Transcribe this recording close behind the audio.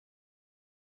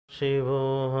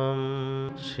शिवोऽहं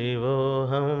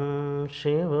शिवोऽहं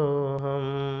शिवोऽहं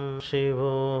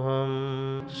शिवोऽहं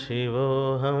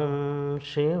शिवोऽहं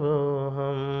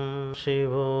शिवोऽहं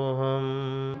शिवोऽहं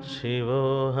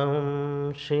शिवोऽहं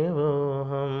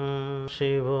शिवोऽहं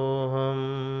शिवोऽहं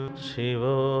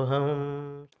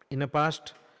शिवोऽहं. In a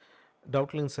past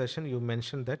doubtling session, you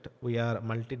mentioned that we are a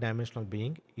multi-dimensional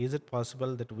being. Is it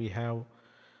possible that we have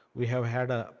had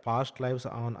a past lives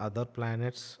on other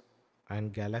planets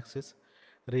and galaxies?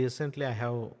 Recently, I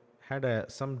have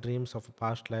had some dreams of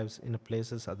past lives in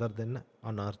places other than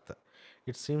on Earth.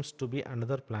 It seems to be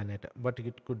another planet, but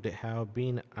it could have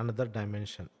been another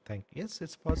dimension. Thank you. Yes,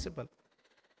 it's possible.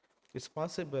 It's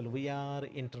possible. We are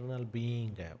internal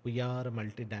being. We are a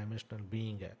multidimensional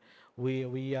being.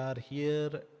 We are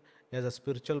here as a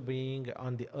spiritual being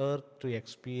on the earth to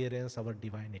experience our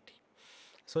divinity.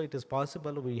 So it is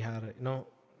possible we are,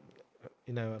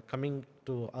 coming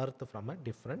to earth from a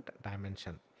different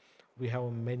dimension. We have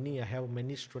many. I have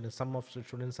many students. Some of the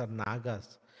students are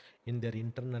nagas in their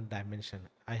internal dimension.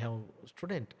 I have a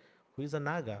student who is a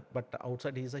naga, but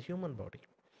outside he is a human body.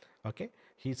 Okay,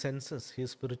 he senses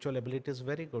his spiritual ability is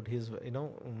very good. His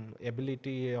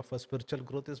ability of a spiritual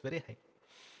growth is very high.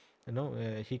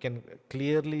 He can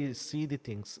clearly see the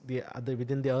things the other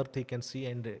within the earth. He can see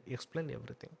and explain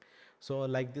everything. So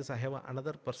like this, I have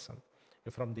another person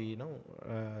from the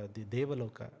the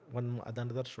devaloka, one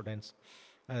another students.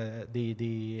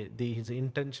 The his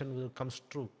intention will comes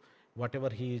true. Whatever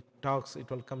he talks, it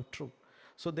will come true.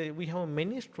 So we have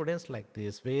many students like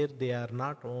this where they are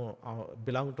not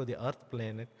belong to the earth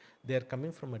planet. They are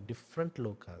coming from a different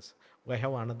lokas. We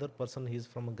have another person. He is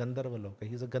from a Gandharva loka.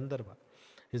 He is a Gandharva.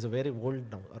 He is very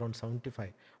old now, around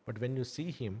 75. But when you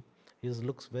see him, he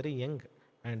looks very young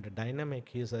and dynamic.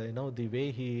 He is the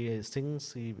way he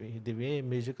sings, the way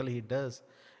musically he does,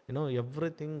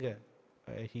 everything.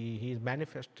 He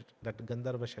manifested that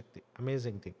Gandharva Shakti,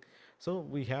 amazing thing. So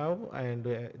we have, and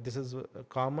this is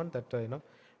common that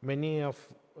many of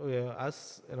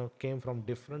us came from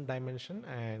different dimension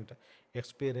and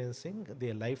experiencing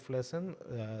the life lesson,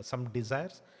 some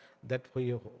desires that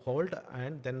we hold,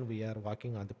 and then we are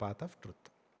walking on the path of truth.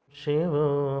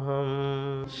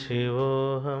 Shivoham,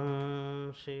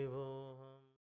 Shivoham, Shivoham.